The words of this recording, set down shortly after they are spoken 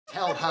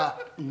Tell her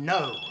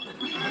no.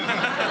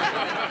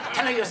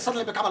 Tell her you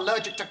suddenly become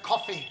allergic to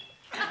coffee.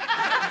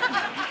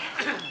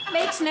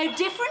 Makes no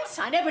difference.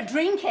 I never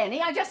drink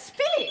any. I just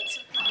spill it.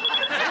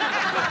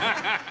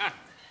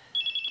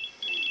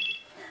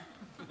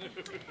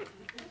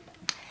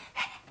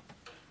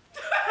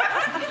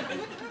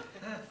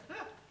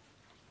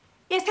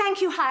 Yes,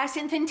 thank you,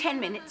 Hyacinth, in 10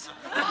 minutes.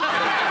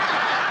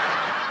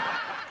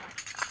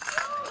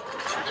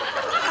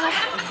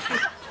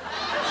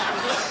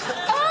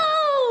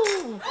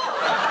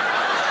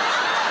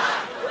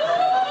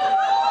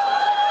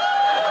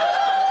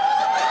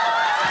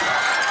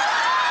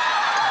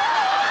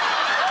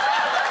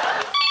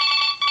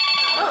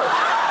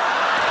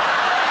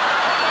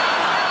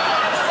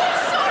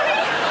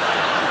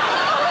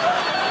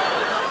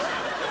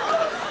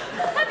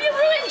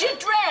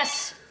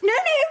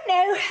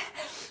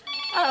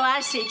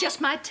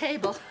 Just my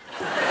table.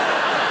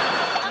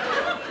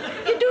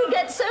 You do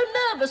get so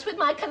nervous with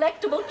my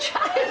collectible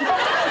child.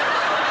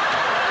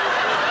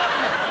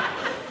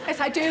 Yes,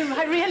 I do.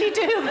 I really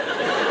do.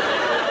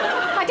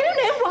 I don't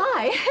know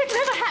why. It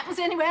never happens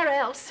anywhere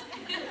else.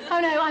 Oh,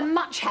 no, I'm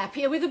much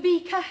happier with a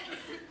beaker.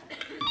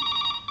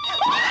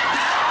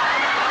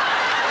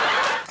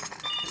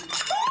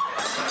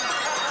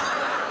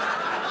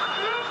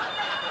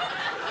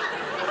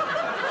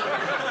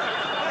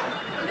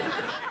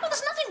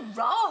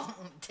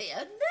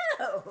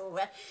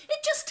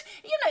 It just,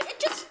 you know, it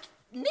just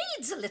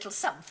needs a little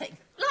something.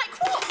 Like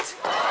what?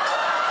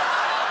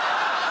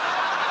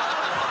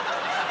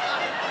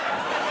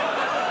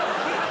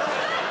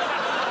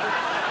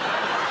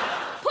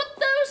 Put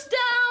those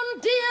down,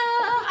 dear.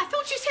 I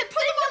thought you said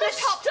put them on the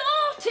top.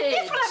 Started.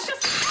 Yes, well, I'm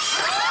just...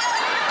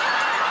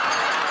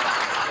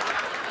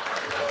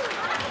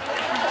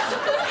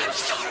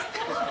 I'm sorry.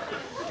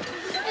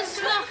 It's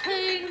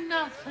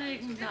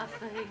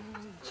nothing.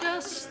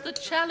 Just the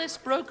chalice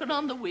broken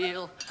on the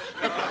wheel.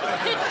 The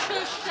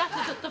pitcher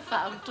shattered at the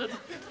fountain.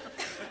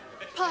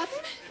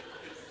 Pardon?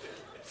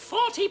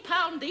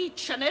 £40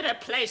 each and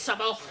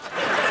irreplaceable.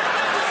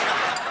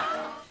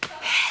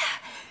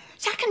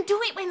 I can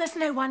do it when there's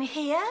no one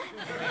here.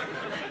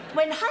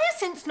 When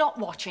Hyacinth's not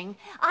watching,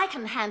 I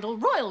can handle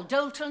Royal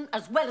Doulton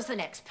as well as the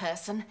next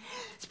person.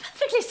 It's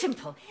perfectly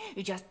simple.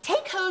 You just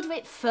take hold of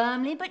it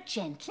firmly but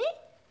gently.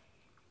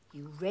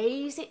 You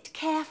raise it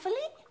carefully.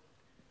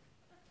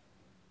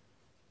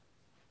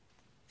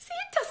 See,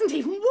 it doesn't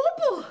even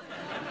wobble.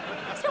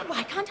 So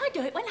why can't I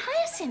do it when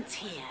Hyacinth's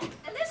here?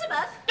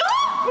 Elizabeth!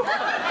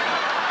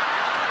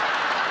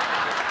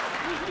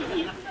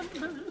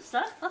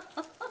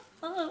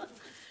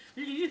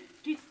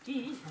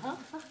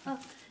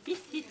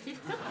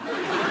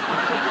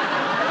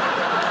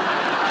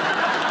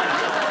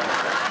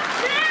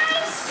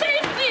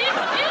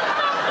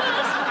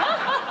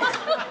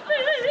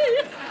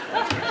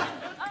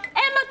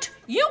 Emmett,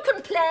 you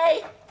can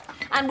play.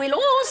 And we'll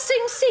all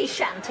sing sea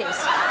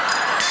shanties.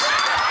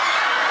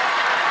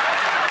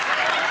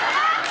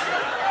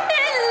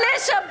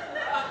 Elizabeth!